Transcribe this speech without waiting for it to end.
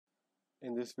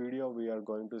In this video, we are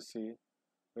going to see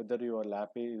whether your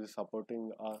lappy is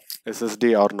supporting a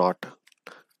SSD or not.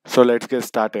 So let's get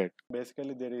started.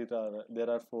 Basically, there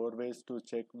are four ways to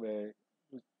check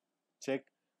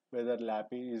whether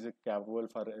lappy is capable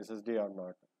for SSD or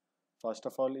not. First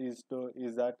of all, is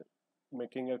that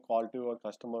making a call to your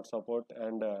customer support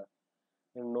and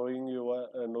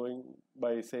knowing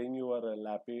by saying your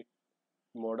lappy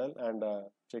model and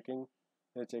checking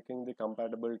the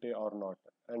compatibility or not.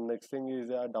 And next thing is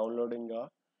downloading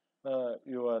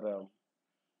your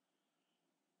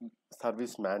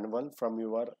service manual from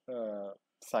your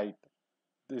site.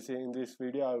 This in this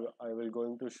video I will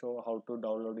going to show how to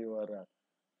download your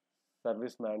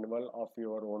service manual of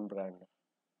your own brand.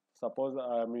 Suppose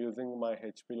I am using my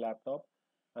HP laptop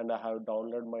and I have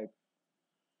download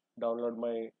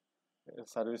my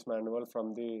service manual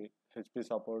from the HP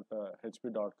support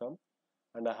hp.com,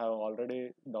 and I have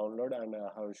already downloaded and I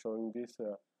have showing this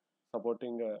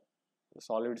supporting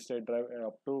solid state drive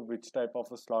up to which type of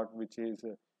a slot which is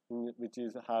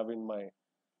have in my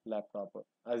laptop.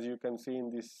 As you can see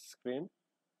in this screen,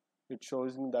 it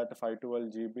shows me that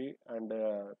 512 GB and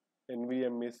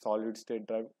NVMe is solid state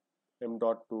drive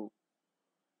M.2,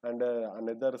 and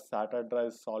another SATA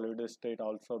drive solid state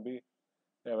also be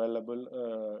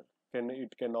available.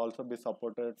 It can also be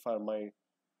supported for my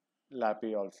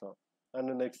lappy also. And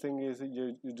the next thing is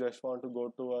you just want to go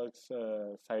to a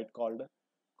site called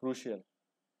Crucial.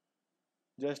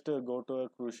 Just go to a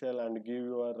Crucial and give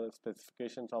your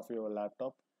specifications of your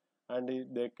laptop, and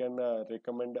they can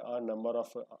recommend a number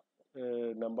of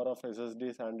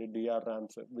SSDs and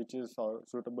DRAMs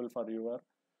suitable for your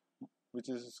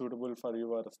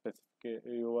specific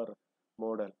your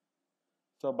model.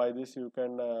 So by this you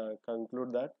can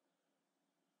conclude that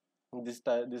this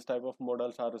type of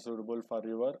models are suitable for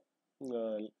your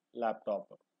laptop.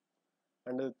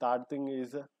 And the third thing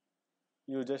is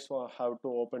you just have to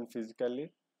open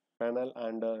physically panel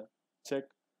and check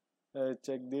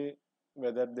the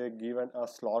whether they given a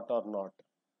slot or not.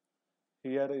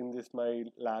 Here in this my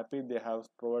lappy they have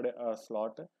provided a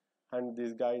slot, and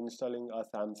this guy installing a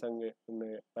Samsung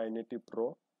 980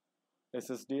 Pro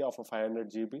SSD of 500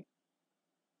 GB.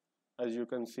 As you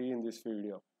can see in this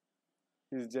video,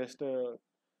 he's just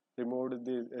removed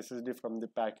the SSD from the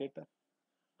packet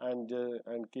and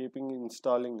keeping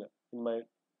installing in my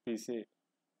PC.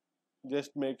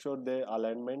 Just make sure the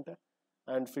alignment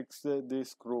and fix the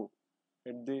screw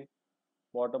at the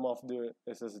bottom of the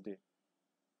SSD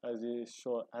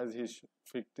as he's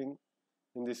fixing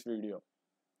in this video.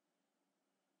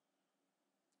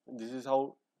 This is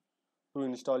how to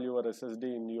install your SSD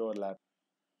in your lab.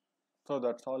 So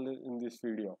that's all in this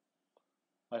video.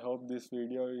 I hope this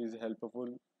video is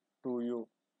helpful to you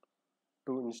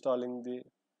to installing the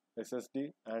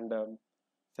SSD and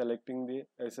selecting the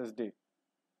SSD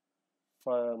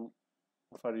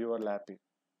for your lappy.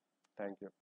 Thank you.